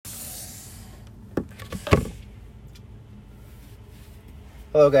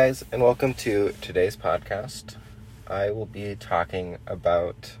Hello, guys, and welcome to today's podcast. I will be talking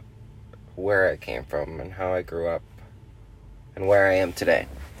about where I came from and how I grew up and where I am today.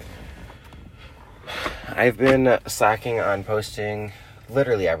 I've been slacking on posting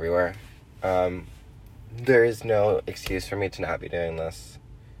literally everywhere. There is no excuse for me to not be doing this.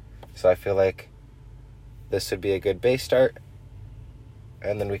 So I feel like this would be a good base start,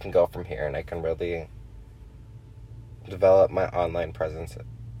 and then we can go from here, and I can really develop my online presence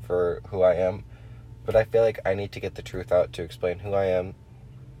for who I am. But I feel like I need to get the truth out to explain who I am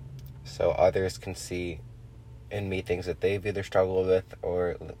so others can see in me things that they've either struggled with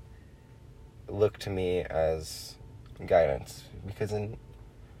or look to me as guidance. Because in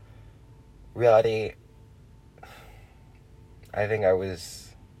reality, I think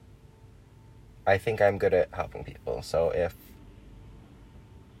I'm good at helping people. So if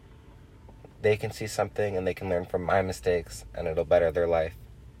they can see something and they can learn from my mistakes and it'll better their life,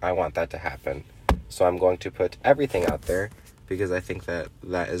 I want that to happen. So I'm going to put everything out there because I think that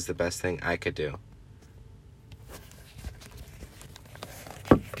is the best thing I could do.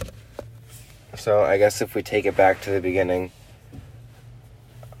 So I guess if we take it back to the beginning,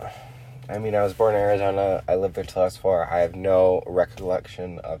 I was born in Arizona. I lived there till I was 4. I have no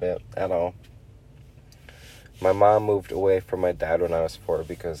recollection of it at all. My mom moved away from my dad when I was 4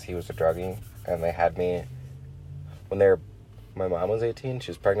 because he was a druggie, and they had me when my mom was 18, she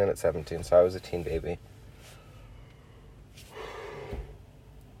was pregnant at 17, so I was a teen baby.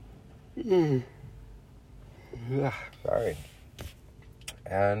 Sorry.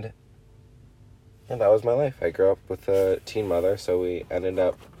 And that was my life. I grew up with a teen mother, so we ended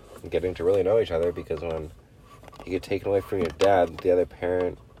up getting to really know each other because when you get taken away from your dad, the other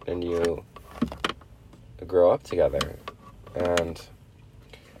parent, and you grow up together. And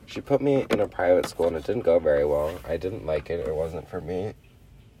she put me in a private school, and it didn't go very well. I didn't like it. It wasn't for me.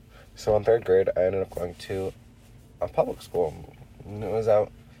 So in 3rd grade, I ended up going to a public school. And it was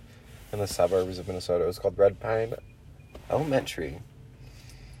out in the suburbs of Minnesota. It was called Red Pine Elementary.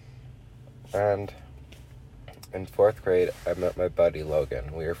 And in 4th grade, I met my buddy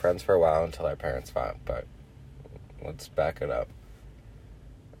Logan. We were friends for a while until our parents fought, but let's back it up.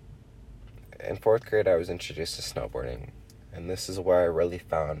 In 4th grade, I was introduced to snowboarding. And this is where I really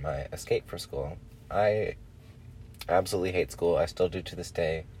found my escape from school. I absolutely hate school. I still do to this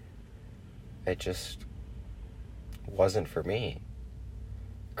day. It just wasn't for me.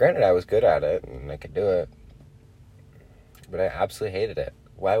 Granted, I was good at it and I could do it, but I absolutely hated it.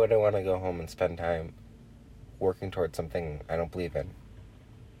 Why would I want to go home and spend time working towards something I don't believe in?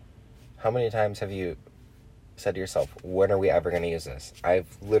 How many times have you said to yourself, when are we ever going to use this? I've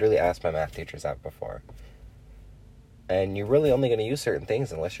literally asked my math teachers that before. And you're really only going to use certain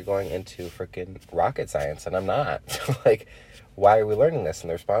things unless you're going into freaking rocket science, and I'm not. Like, why are we learning this? And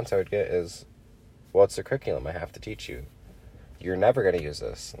the response I would get is, well, it's the curriculum. I have to teach you. You're never going to use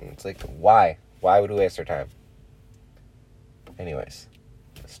this. And it's like, why? Why would we waste our time? Anyways,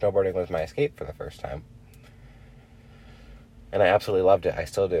 snowboarding was my escape for the first time. And I absolutely loved it. I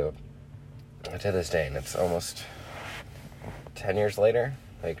still do. To this day. And it's almost 10 years later.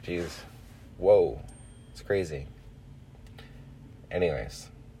 Like, geez. Whoa. It's crazy. Anyways,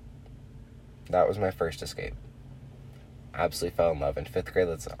 that was my first escape. I absolutely fell in love. In 5th grade,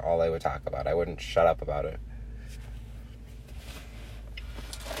 that's all I would talk about. I wouldn't shut up about it.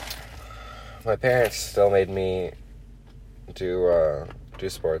 My parents still made me do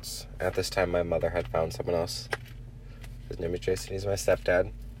sports. At this time, my mother had found someone else. His name is Jason. He's my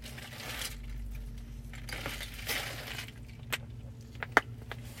stepdad.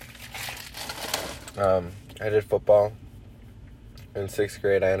 I did football. In 6th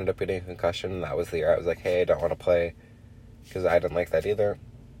grade, I ended up getting a concussion, and that was the year I was like, hey, I don't want to play, because I didn't like that either.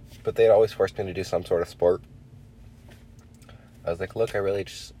 But they'd always forced me to do some sort of sport. I was like, look, I really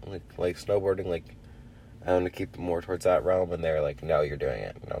just like snowboarding, like, I want to keep more towards that realm, and they were like, no, you're doing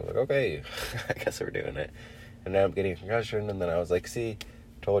it. And I was like, okay, I guess we're doing it. And then I'm getting a concussion, and then I was like, see,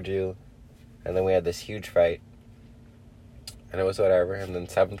 told you. And then we had this huge fight, and it was whatever. And then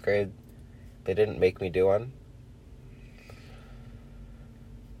 7th grade, they didn't make me do one.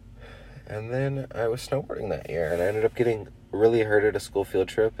 And then I was snowboarding that year, and I ended up getting really hurt at a school field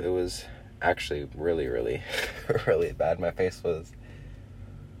trip. It was actually really, really, really bad. My face was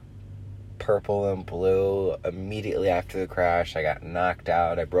purple and blue. Immediately after the crash, I got knocked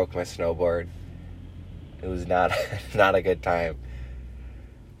out. I broke my snowboard. It was not a good time.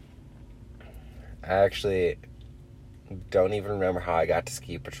 I actually don't even remember how I got to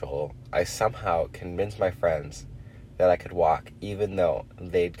ski patrol. I somehow convinced my friends that I could walk, even though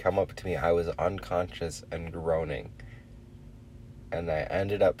they'd come up to me. I was unconscious and groaning. and I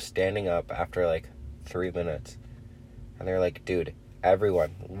ended up standing up after like 3 minutes. And they're like, dude,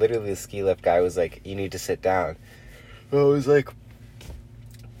 everyone, literally the ski lift guy was like, you need to sit down. I was like,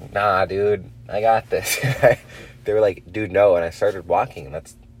 nah, dude, I got this. They were like, dude, no. And I started walking, and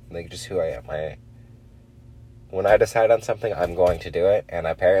that's like just who I am. When I decide on something, I'm going to do it. And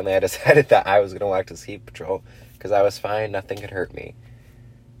apparently I decided that I was going to walk to ski patrol because I was fine. Nothing could hurt me.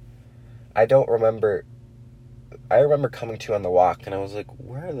 I remember coming to on the walk, and I was like,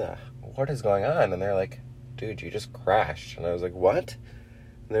 what is going on? And they're like, dude, you just crashed. And I was like, what?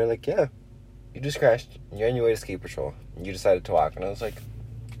 And they're like, yeah, you just crashed. You're on your way to ski patrol. You decided to walk. And I was like,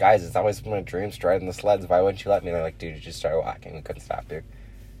 guys, it's always been my dream to ride in the sleds. Why wouldn't you let me? And they're like, dude, you just started walking. We couldn't stop you.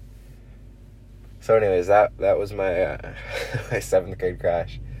 So anyways, that was my my 7th grade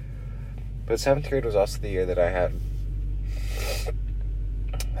crash. But 7th grade was also the year that I had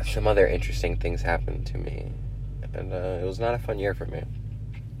some other interesting things happen to me. And it was not a fun year for me.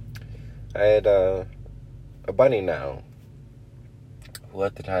 I had a bunny now, who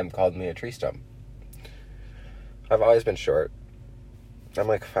at the time called me a tree stump. I've always been short. I'm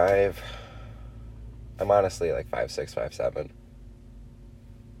like 5. I'm honestly like 5'6", 5'7".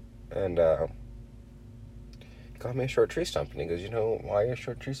 And he called me a short tree stump. And he goes, you know why you're a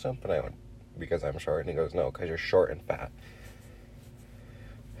short tree stump? And I went, because I'm short. And he goes, no, because you're short and fat.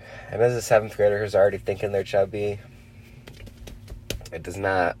 And as a 7th grader who's already thinking they're chubby, it does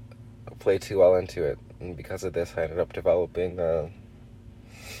not play too well into it. And because of this, I ended up developing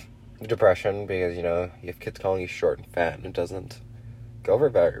depression because, you have kids calling you short and fat, and it doesn't go over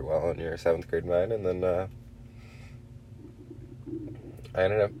very well in your 7th grade mind. And then I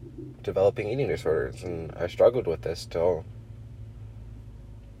ended up developing eating disorders, and I struggled with this till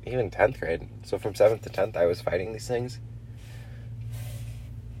even 10th grade. So from 7th to 10th, I was fighting these things.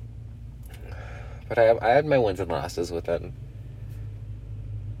 But I had my wins and losses with it.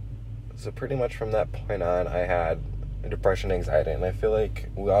 So pretty much from that point on, I had depression, anxiety, and I feel like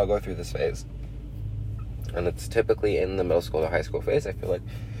we all go through this phase. And it's typically in the middle school to high school phase. I feel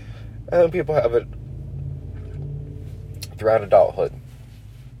like people have it throughout adulthood.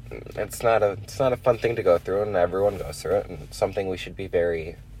 It's not a fun thing to go through, and everyone goes through it, and it's something we should be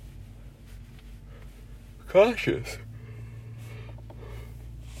very cautious.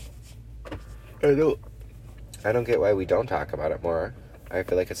 I don't get why we don't talk about it more. I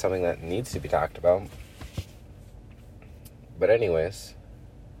feel like it's something that needs to be talked about. But anyways,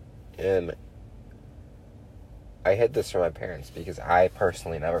 and I hid this from my parents because I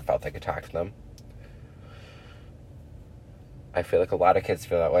personally never felt I could talk to them. I feel like a lot of kids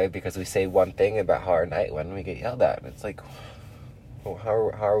feel that way because we say one thing about how our night went and we get yelled at. And it's like, well,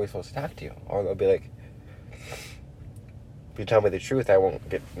 how are we supposed to talk to you? Or they'll be like, if you tell me the truth, I won't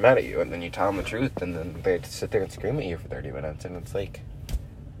get mad at you. And then you tell them the truth, and then they sit there and scream at you for 30 minutes. And it's like,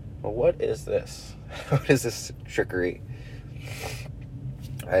 well, what is this? What is this trickery?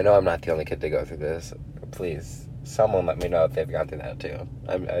 I know I'm not the only kid to go through this. Please, someone let me know if they've gone through that too.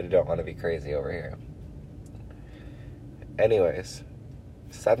 I don't want to be crazy over here. Anyways,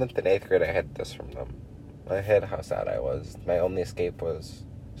 7th and 8th grade, I hid this from them. I hid how sad I was. My only escape was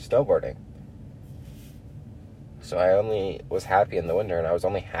snowboarding. So I only was happy in the winter, and I was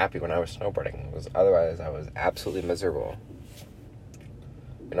only happy when I was snowboarding. Otherwise, I was absolutely miserable.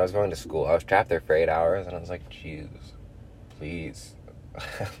 And I was going to school. I was trapped there for 8 hours, and I was like, jeez, please.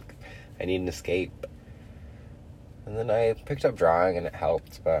 I need an escape. And then I picked up drawing, and it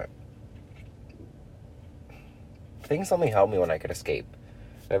helped, but things only helped me when I could escape.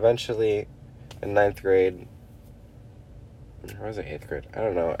 And eventually, in 9th grade, or was it 8th grade? I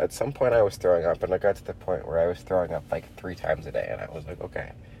don't know. At some point I was throwing up, and I got to the point where I was throwing up like 3 times a day, and I was like,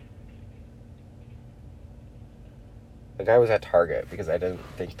 okay. The guy was at Target because I didn't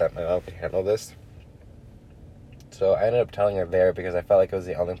think that my mom could handle this. So I ended up telling her there because I felt like it was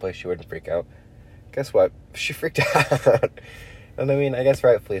the only place she wouldn't freak out. Guess what? She freaked out. And I mean, I guess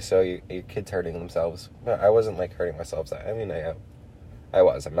rightfully so. Your kids hurting themselves. But I wasn't like hurting myself. I mean, I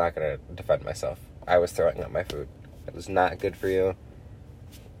was. I'm not going to defend myself. I was throwing up my food. It was not good for you.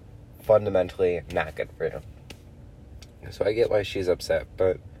 Fundamentally, not good for you. So I get why she's upset,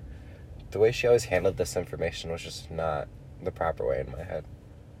 but the way she always handled this information was just not the proper way in my head.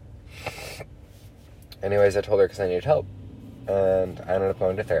 Anyways, I told her because I needed help. And I ended up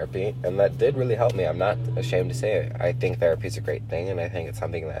going to therapy, and that did really help me. I'm not ashamed to say it. I think therapy is a great thing, and I think it's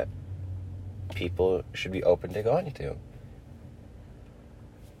something that people should be open to going to.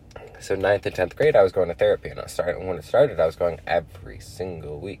 So 9th and 10th grade, I was going to therapy, and when it started, I was going every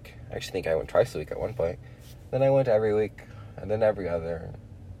single week. I actually think I went twice a week at one point. Then I went every week, and then every other,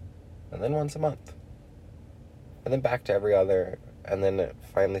 and then once a month. And then back to every other, and then it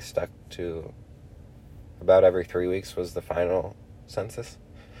finally stuck to about every 3 weeks was the final census.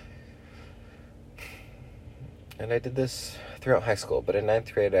 And I did this throughout high school, but in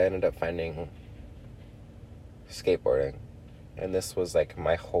 9th grade I ended up finding skateboarding, and this was like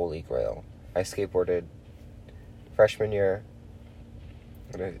my holy grail. I skateboarded freshman year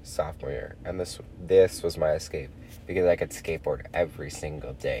and sophomore year, and this was my escape, because I could skateboard every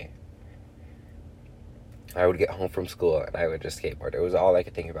single day. I would get home from school and I would just skateboard. It was all I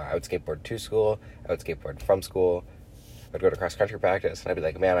could think about. I would skateboard to school, I would skateboard from school, I'd go to cross country practice, and I'd be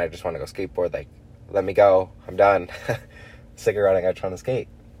like, man, I just want to go skateboard, like, let me go, I'm done. Sick of running, I just want to skate.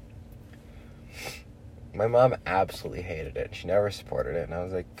 My mom absolutely hated it. She never supported it, and I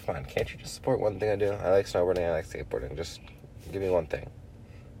was like, come on, can't you just support one thing I do? I like snowboarding, I like skateboarding, just give me one thing.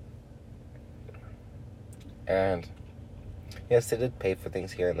 And yes, they did pay for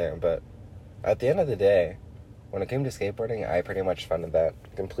things here and there, but at the end of the day, when it came to skateboarding, I pretty much funded that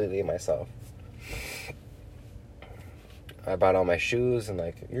completely myself. I bought all my shoes, and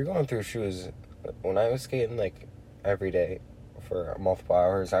like, you're going through shoes. When I was skating like every day for multiple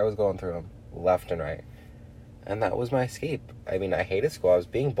hours, I was going through them left and right. And that was my escape. I mean, I hated school. I was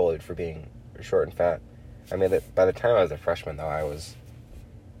being bullied for being short and fat. I mean, by the time I was a freshman, though, I was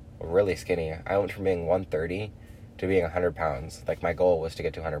really skinny. I went from being 130 to being 100 pounds. Like, my goal was to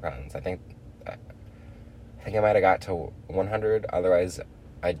get to 100 pounds. I think I might have got to 100. Otherwise,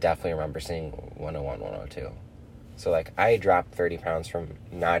 I definitely remember seeing 101, 102. So, like, I dropped 30 pounds from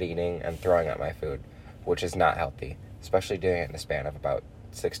not eating and throwing out my food, which is not healthy, especially doing it in the span of about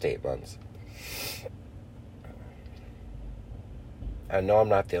 6 to 8 months. I know I'm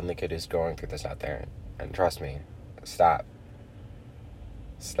not the only kid who's going through this out there, and trust me, stop.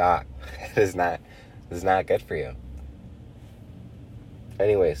 It is not good for you.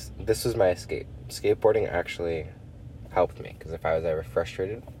 Anyways, this was my escape. Skateboarding actually helped me, because if I was ever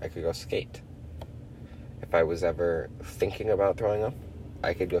frustrated, I could go skate. If I was ever thinking about throwing up,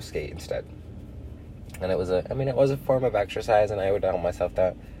 I could go skate instead. And it was a form of exercise, and I would tell myself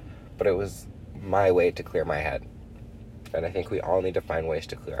that, but it was my way to clear my head. And I think we all need to find ways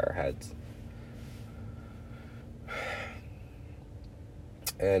to clear our heads.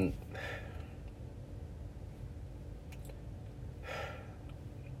 And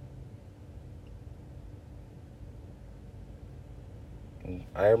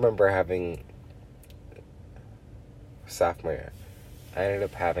I remember having sophomore year, I ended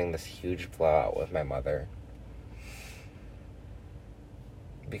up having this huge blowout with my mother,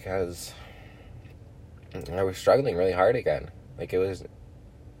 because I was struggling really hard again. Like, it was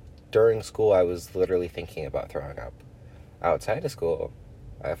during school, I was literally thinking about throwing up. Outside of school,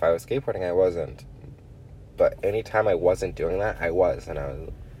 if I was skateboarding, I wasn't. But anytime I wasn't doing that, I was. And I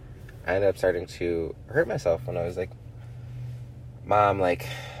ended up starting to hurt myself when I was like, Mom, like,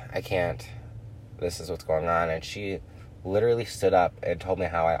 I can't. This is what's going on. And she literally stood up and told me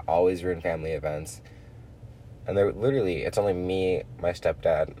how I always ruin family events. And it's only me, my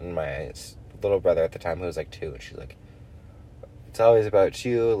stepdad, and my little brother at the time, who was like 2. And she's like, it's always about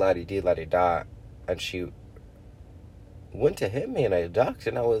you, la-di-dee, la-di-da. And she went to hit me, and I ducked,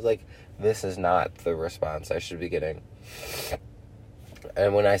 and I was like, this is not the response I should be getting.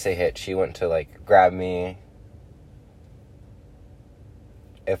 And when I say hit, she went to, like, grab me.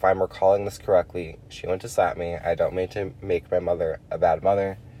 If I'm recalling this correctly, she went to slap me. I don't mean to make my mother a bad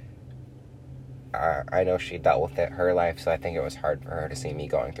mother. I know she dealt with it her life, so I think it was hard for her to see me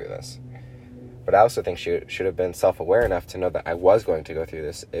going through this. But I also think she should have been self-aware enough to know that I was going to go through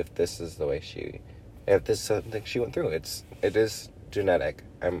this if this is something she went through. It is genetic.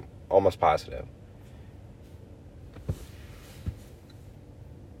 I'm almost positive.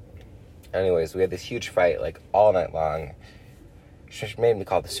 Anyways, we had this huge fight, like, all night long. She made me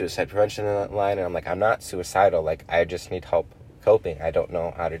call the suicide prevention line, and I'm like, I'm not suicidal. Like, I just need help coping. I don't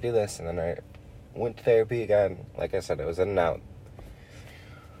know how to do this. And then I went to therapy again. Like I said, it was in and out.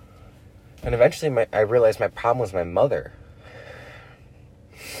 And eventually I realized my problem was my mother.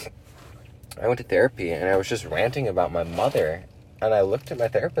 I went to therapy, and I was just ranting about my mother. And I looked at my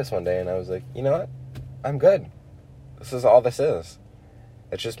therapist one day, and I was like, you know what? I'm good. This is all this is.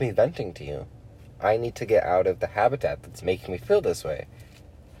 It's just me venting to you. I need to get out of the habitat that's making me feel this way.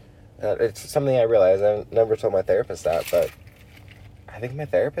 It's something I realized. I never told my therapist that, but I think my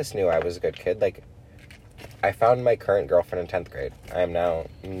therapist knew I was a good kid. Like, I found my current girlfriend in 10th grade. I am now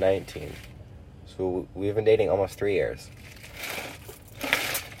 19. So we've been dating almost 3 years.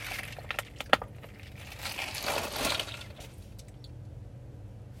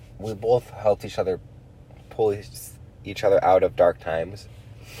 We both helped each other pull each other out of dark times.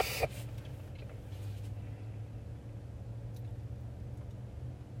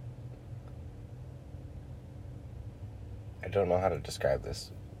 don't know how to describe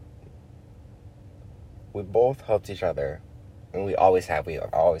this. We both helped each other, and we always have. We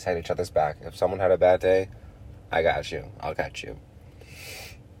always had each other's back. If someone had a bad day, I got you. I'll catch you.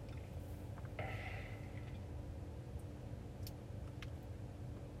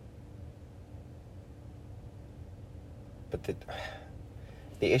 But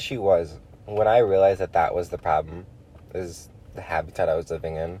the issue was, when I realized that was the problem, is the habitat I was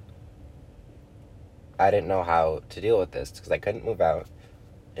living in, I didn't know how to deal with this, because I couldn't move out.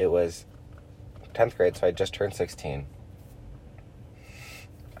 It was 10th grade, so I just turned 16.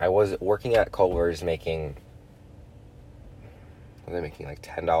 I was working at Culver's making like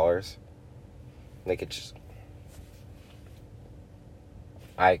 $10? Like, it just...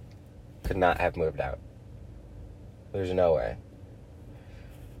 I could not have moved out. There's no way.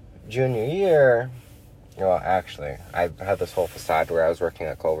 Junior year... Well, actually, I had this whole facade where I was working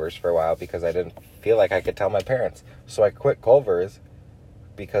at Culver's for a while because I didn't feel like I could tell my parents. So I quit Culver's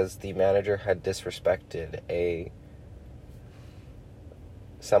because the manager had disrespected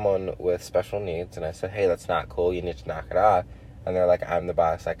someone with special needs. And I said, hey, that's not cool. You need to knock it off. And they're like, I'm the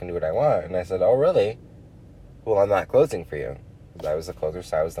boss. I can do what I want. And I said, oh, really? Well, I'm not closing for you. I was the closer,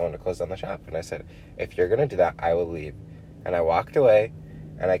 so I was the one to close down the shop. And I said, if you're going to do that, I will leave. And I walked away,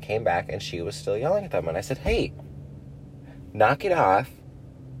 and I came back, and she was still yelling at them. And I said, hey, knock it off.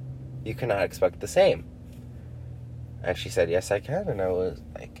 You cannot expect the same. And she said, yes, I can. And I was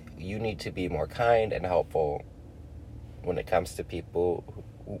like, you need to be more kind and helpful when it comes to people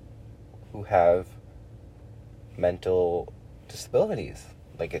who have mental disabilities.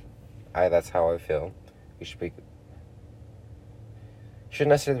 That's how I feel. You shouldn't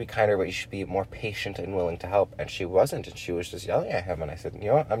necessarily be kinder, but you should be more patient and willing to help. And she wasn't, and she was just yelling at him. And I said, you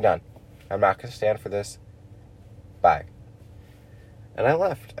know what? I'm done. I'm not going to stand for this. Bye. And I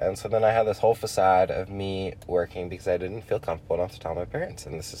left. And so then I had this whole facade of me working because I didn't feel comfortable enough to tell my parents.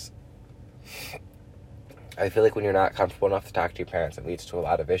 And I feel like when you're not comfortable enough to talk to your parents, it leads to a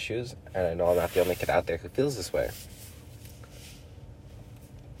lot of issues. And I know I'm not the only kid out there who feels this way.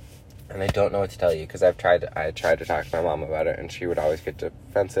 And I don't know what to tell you because I tried to talk to my mom about it, and she would always get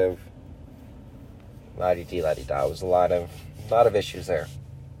defensive. La-di-dee, la-di-da. It was a lot of issues there.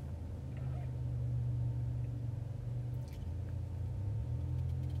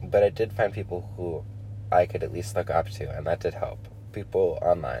 But I did find people who I could at least look up to, and that did help. People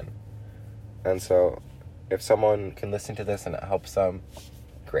online. And so, if someone can listen to this and it helps them,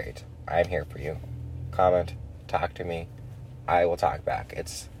 great. I'm here for you. Comment, talk to me. I will talk back.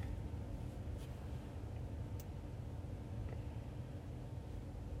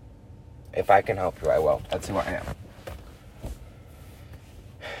 If I can help you, I will. That's who I am.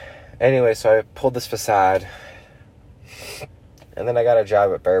 Anyway, so I pulled this facade. And then I got a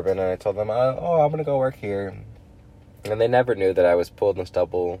job at Bourbon, and I told them, I'm going to go work here. And they never knew that I was pulling this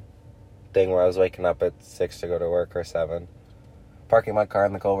double thing where I was waking up at 6 to go to work, or 7. Parking my car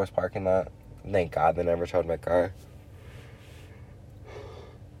in the Culver's parking lot. Thank God they never towed my car.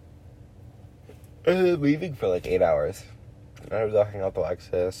 And then leaving for like 8 hours. And I would go hang out the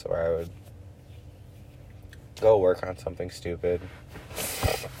Lexus, or I would go work on something stupid.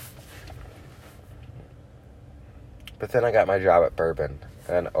 But then I got my job at Bourbon,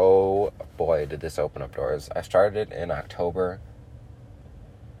 and oh boy, did this open up doors. I started in October.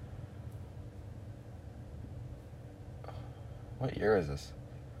 What year is this?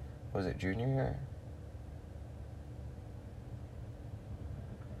 Was it junior year?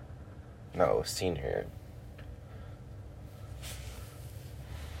 No, it was senior year.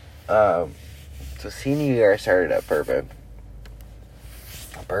 So senior year I started at Bourbon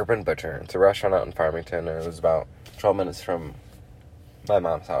Butcher. It's a restaurant out in Farmington, and it was about 12 minutes from my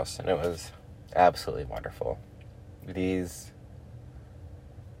mom's house, and it was absolutely wonderful.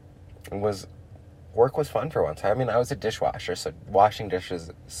 Work was fun for once. I mean, I was a dishwasher, so washing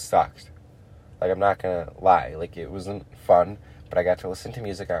dishes sucked. Like, I'm not gonna lie. Like, it wasn't fun, but I got to listen to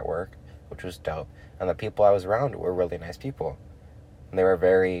music at work, which was dope, and the people I was around were really nice people. And they were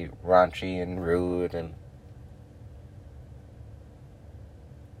very raunchy and rude, and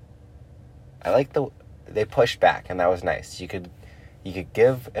they pushed back, and that was nice. You could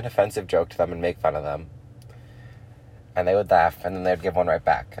give an offensive joke to them and make fun of them, and they would laugh, and then they'd give one right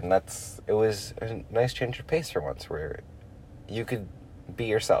back. And it was a nice change of pace for once, where you could be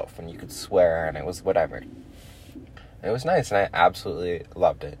yourself, and you could swear, and it was whatever. It was nice, and I absolutely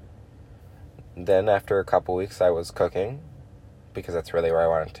loved it. Then after a couple weeks, I was cooking, because that's really where I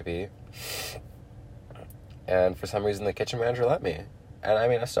wanted to be. And for some reason, the kitchen manager let me. And I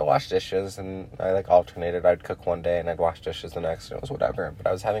mean, I still washed dishes, and I alternated. I'd cook one day, and I'd wash dishes the next, and it was whatever. But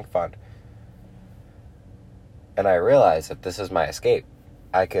I was having fun. And I realized that this is my escape.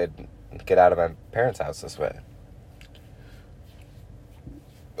 I could get out of my parents' house this way.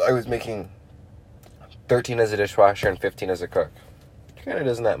 I was making 13 as a dishwasher and 15 as a cook. Granted,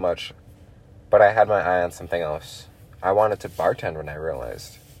 isn't that much, but I had my eye on something else. I wanted to bartend when I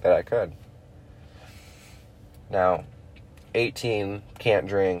realized that I could. Now, 18, can't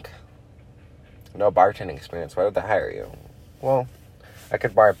drink, no bartending experience. Why would they hire you? Well, I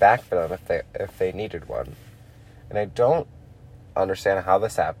could bar it back for them if they needed one. And I don't understand how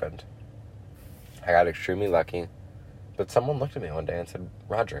this happened. I got extremely lucky. But someone looked at me one day and said,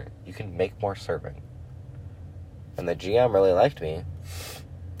 Roger, you can make more serving. And the GM really liked me.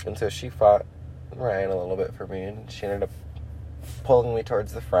 And so she fought Ryan a little bit for me. And she ended up pulling me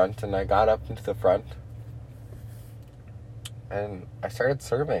towards the front. And I got up into the front. And I started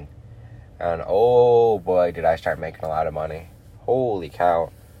serving. And oh boy, did I start making a lot of money. Holy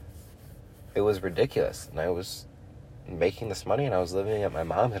cow. It was ridiculous. And I was making this money and I was living at my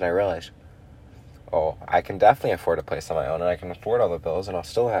mom's, and I realized, oh, I can definitely afford a place on my own, and I can afford all the bills, and I'll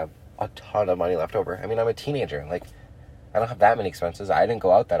still have a ton of money left over. I mean, I'm a teenager. Like, I don't have that many expenses. I didn't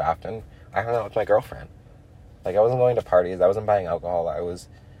go out that often. I hung out with my girlfriend. Like, I wasn't going to parties. I wasn't buying alcohol. I was,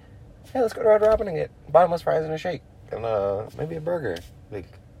 hey, let's go to Red Robin and get bottomless fries and a shake and maybe a burger.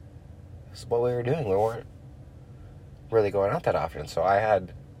 Like, this is what we were doing. We weren't really going out that often. So I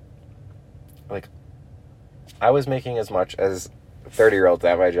had, like, I was making as much as 30-year-olds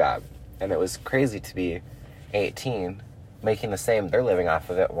at my job. And it was crazy to be 18, making the same. They're living off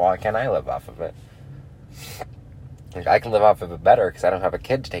of it. Why can't I live off of it? Like, I can live off of it better because I don't have a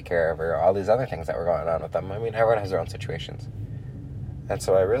kid to take care of or all these other things that were going on with them. I mean, everyone has their own situations. And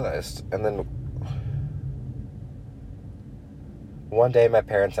so I realized. And then one day my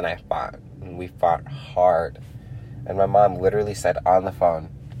parents and I fought. And we fought hard. And my mom literally said on the phone,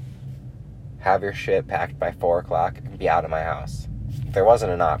 have your shit packed by 4 o'clock and be out of my house. There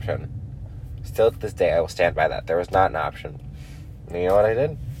wasn't an option. Still to this day, I will stand by that. There was not an option. And you know what I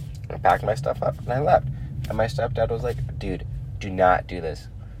did? I packed my stuff up and I left. And my stepdad was like, dude, do not do this.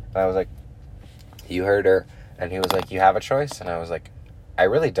 And I was like, you heard her. And he was like, you have a choice? And I was like, I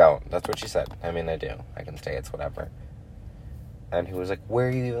really don't. That's what she said. I mean, I do. I can stay. It's whatever. And he was like, where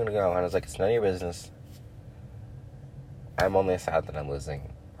are you even going to go? And I was like, it's none of your business. I'm only sad that I'm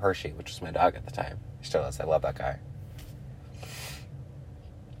losing Hershey, which was my dog at the time. He still is. I love that guy.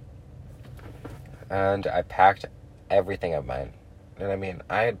 And I packed everything of mine. And I mean,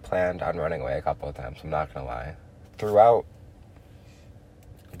 I had planned on running away a couple of times, I'm not going to lie. Throughout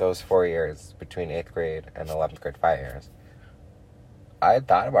those 4 years, between 8th grade and 11th grade, 5 years, I had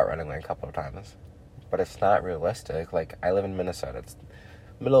thought about running away a couple of times. But it's not realistic. Like, I live in Minnesota. It's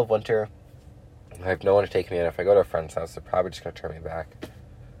middle of winter. I have no one to take me in. If I go to a friend's house, they're probably just going to turn me back.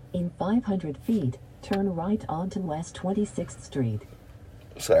 In 500 feet, turn right onto West 26th Street.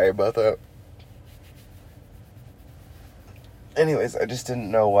 Sorry about that. Anyways, I just didn't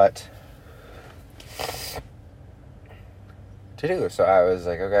know what to do. So I was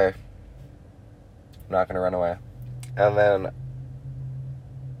like, okay, I'm not going to run away. And then,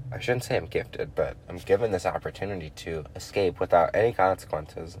 I shouldn't say I'm gifted, but I'm given this opportunity to escape without any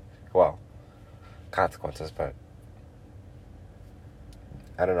consequences. Well, consequences, but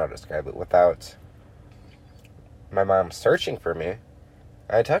I don't know how to describe it. Without my mom searching for me,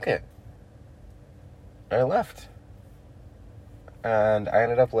 I took it. I left. And I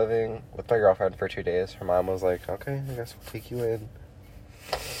ended up living with my girlfriend for 2 days. Her mom was like, okay, I guess we'll take you in.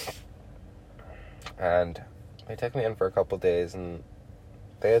 And they took me in for a couple days, and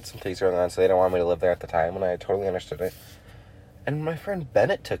they had some things going on, so they didn't want me to live there at the time, and I totally understood it. And my friend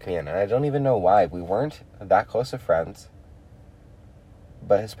Bennett took me in, and I don't even know why. We weren't that close of friends.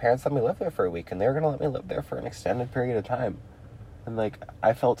 But his parents let me live there for a week, and they were going to let me live there for an extended period of time. And, like,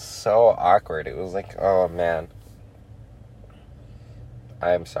 I felt so awkward. It was like, oh, man.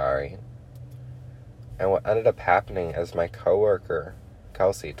 I'm sorry. And what ended up happening is my coworker,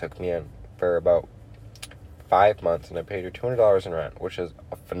 Kelsey, took me in for about 5 months, and I paid her $200 in rent, which is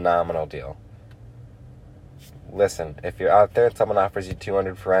a phenomenal deal. Listen, if you're out there and someone offers you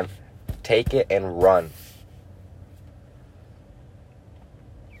 $200 for rent, take it and run.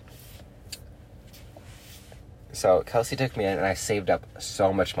 So Kelsey took me in, and I saved up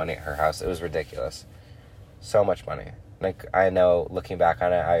so much money at her house. It was ridiculous. So much money. Like, I know, looking back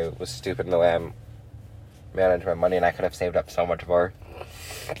on it, I was stupid in the way I managed my money, and I could have saved up so much more.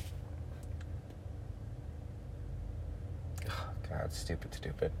 Oh, God,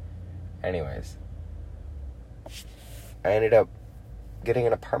 stupid. Anyways, I ended up getting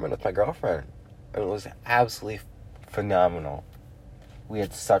an apartment with my girlfriend. And it was absolutely phenomenal. We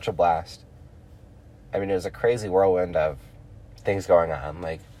had such a blast. I mean, it was a crazy whirlwind of things going on.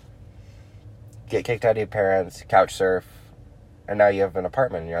 Like, get kicked out of your parents, couch surf, and now you have an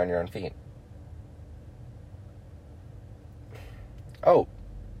apartment and you're on your own feet. Oh,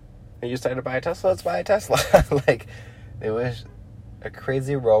 you decided to buy a Tesla? Let's buy a Tesla. Like, it was a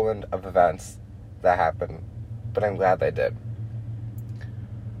crazy whirlwind of events that happened, but I'm glad they did.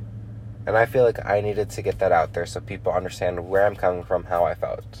 And I feel like I needed to get that out there so people understand where I'm coming from, how I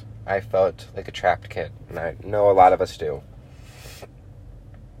felt. I felt like a trapped kid, and I know a lot of us do.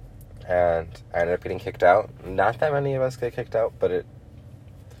 And I ended up getting kicked out. Not that many of us get kicked out, but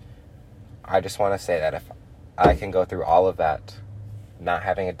I just want to say that if I can go through all of that, not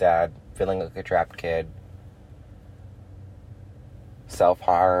having a dad, feeling like a trapped kid,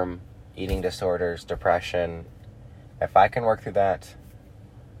 self-harm, eating disorders, depression, if I can work through that,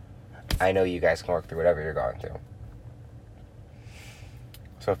 I know you guys can work through whatever you're going through.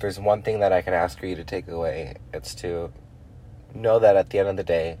 So if there's one thing that I can ask for you to take away, it's to know that at the end of the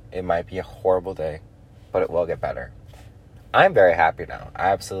day, it might be a horrible day, but it will get better. I'm very happy now.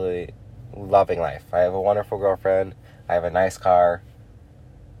 I'm absolutely loving life. I have a wonderful girlfriend. I have a nice car.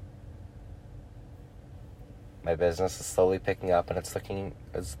 My business is slowly picking up, and it's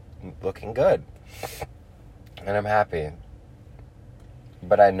looking good. And I'm happy.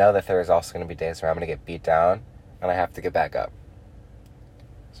 But I know that there is also going to be days where I'm going to get beat down, and I have to get back up.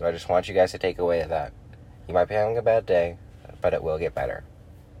 So I just want you guys to take away that you might be having a bad day, but it will get better.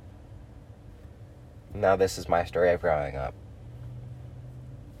 Now this is my story of growing up.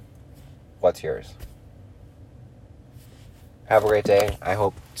 What's yours? Have a great day. I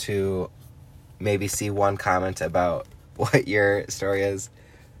hope to maybe see one comment about what your story is.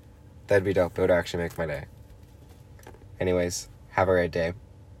 That'd be dope. It would actually make my day. Anyways, have a great day.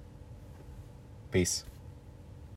 Peace.